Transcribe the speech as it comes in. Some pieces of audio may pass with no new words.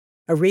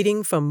A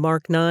reading from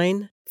Mark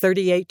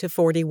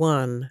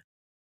 9:38-41.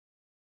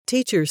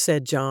 "Teacher,"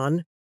 said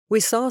John,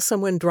 "we saw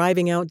someone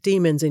driving out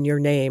demons in your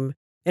name,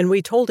 and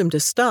we told him to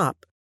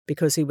stop,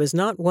 because he was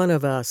not one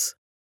of us."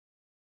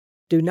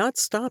 "Do not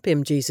stop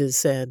him," Jesus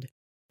said,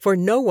 "for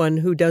no one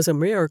who does a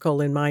miracle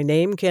in my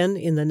name can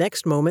in the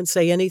next moment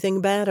say anything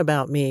bad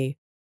about me.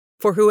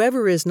 For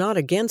whoever is not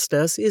against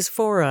us is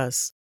for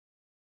us.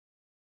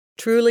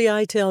 Truly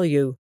I tell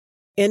you,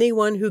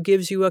 anyone who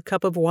gives you a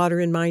cup of water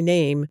in my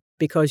name,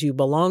 because you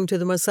belong to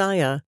the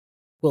Messiah,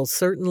 will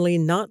certainly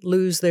not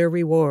lose their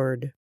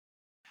reward."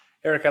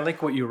 Eric, I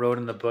like what you wrote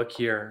in the book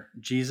here.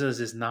 Jesus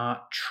is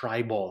not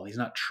tribal. He's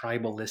not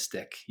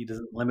tribalistic. He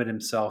doesn't limit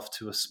himself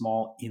to a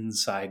small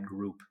inside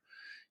group.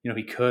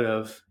 He could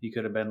have. He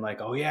could have been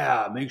like, "Oh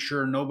yeah, make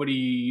sure nobody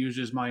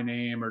uses my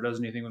name or does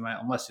anything with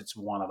unless it's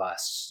one of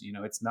us."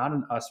 It's not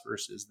an us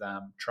versus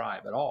them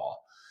tribe at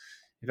all.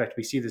 In fact,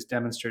 we see this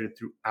demonstrated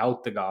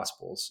throughout the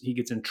Gospels. He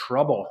gets in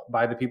trouble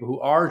by the people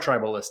who are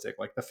tribalistic,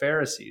 like the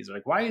Pharisees. They're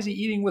like, why is he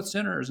eating with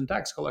sinners and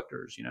tax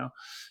collectors?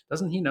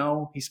 Doesn't he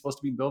know he's supposed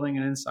to be building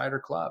an insider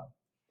club,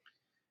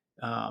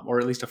 or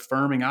at least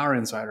affirming our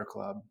insider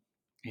club?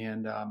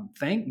 And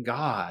thank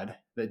God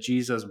that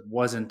Jesus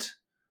wasn't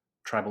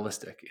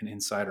tribalistic and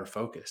insider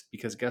focused,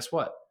 because guess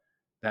what?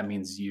 That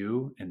means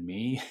you and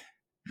me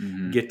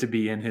get to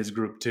be in his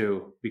group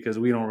too, because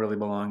we don't really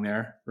belong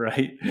there,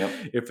 right?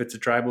 Yep. If it's a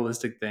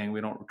tribalistic thing, we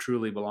don't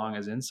truly belong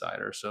as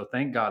insiders. So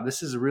thank God,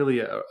 this is really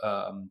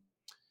a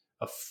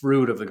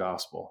fruit of the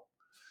gospel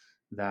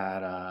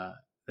that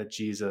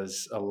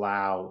Jesus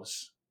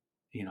allows,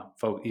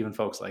 even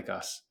folks like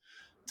us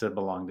to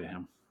belong to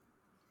him.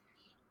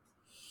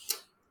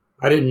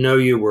 I didn't know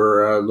you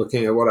were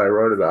looking at what I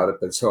wrote about it,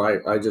 but so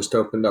I just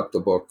opened up the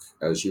book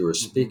as you were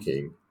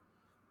speaking.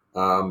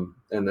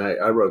 And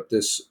I wrote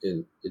this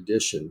in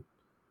addition.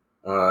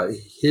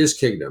 His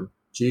kingdom,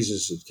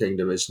 Jesus'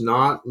 kingdom, is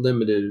not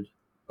limited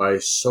by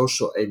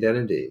social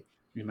identity.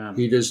 Amen.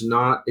 He does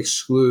not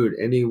exclude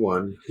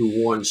anyone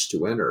who wants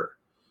to enter.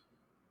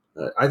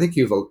 I think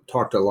you've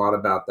talked a lot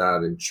about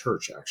that in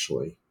church,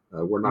 actually.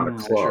 We're not a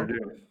club. I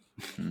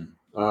sure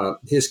do.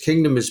 His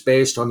kingdom is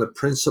based on the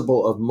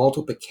principle of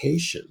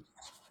multiplication,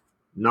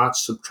 not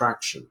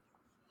subtraction.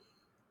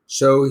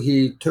 So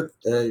he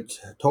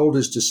told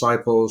his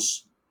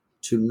disciples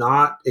to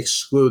not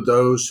exclude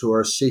those who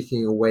are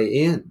seeking a way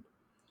in.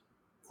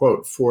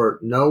 Quote, "For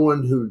no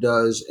one who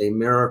does a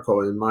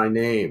miracle in my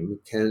name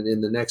can in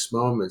the next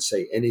moment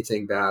say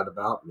anything bad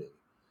about me.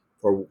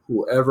 For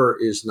whoever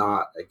is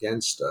not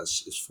against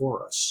us is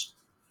for us."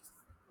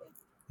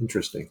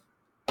 Interesting.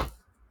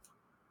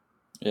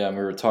 Yeah, we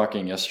were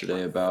talking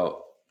yesterday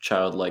about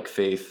childlike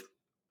faith,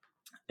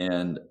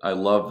 and I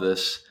love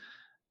this,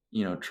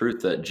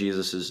 truth that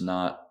Jesus is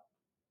not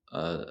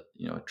a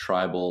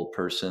tribal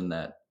person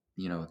that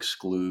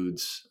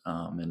excludes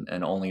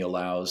and only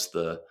allows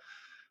the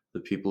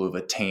people who've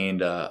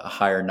attained a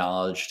higher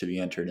knowledge to be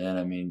entered in.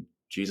 I mean,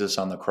 Jesus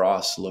on the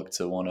cross looked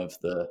to one of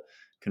the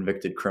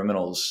convicted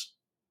criminals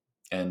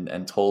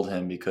and told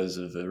him, because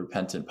of a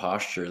repentant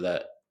posture,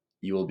 that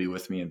you will be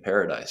with me in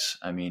paradise.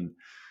 I mean,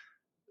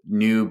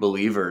 new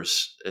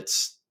believers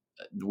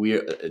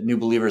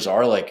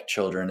are like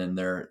children in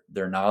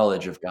their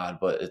knowledge of God,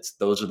 but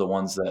those are the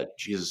ones that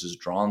Jesus is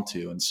drawn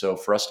to. And so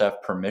for us to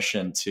have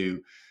permission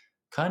to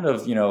kind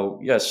of,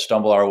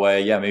 stumble our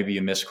way. Yeah, maybe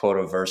you misquote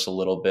a verse a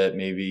little bit.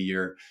 Maybe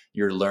you're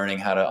learning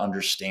how to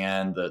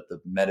understand the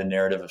meta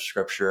narrative of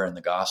Scripture and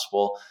the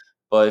gospel.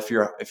 But if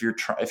your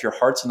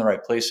heart's in the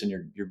right place and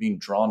you're being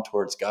drawn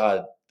towards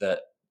God,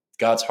 that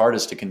God's heart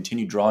is to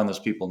continue drawing those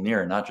people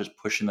near, not just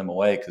pushing them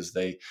away because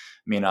they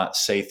may not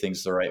say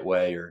things the right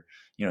way or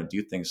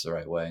do things the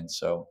right way. And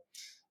so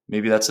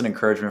maybe that's an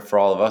encouragement for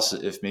all of us.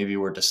 If maybe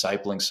we're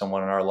discipling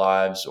someone in our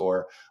lives,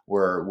 or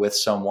we're with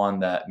someone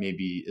that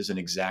maybe isn't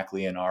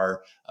exactly in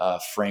our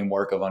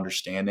framework of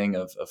understanding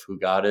of who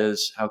God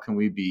is, how can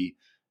we be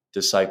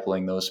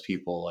discipling those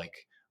people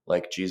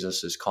like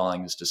Jesus is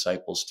calling his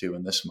disciples to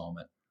in this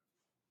moment?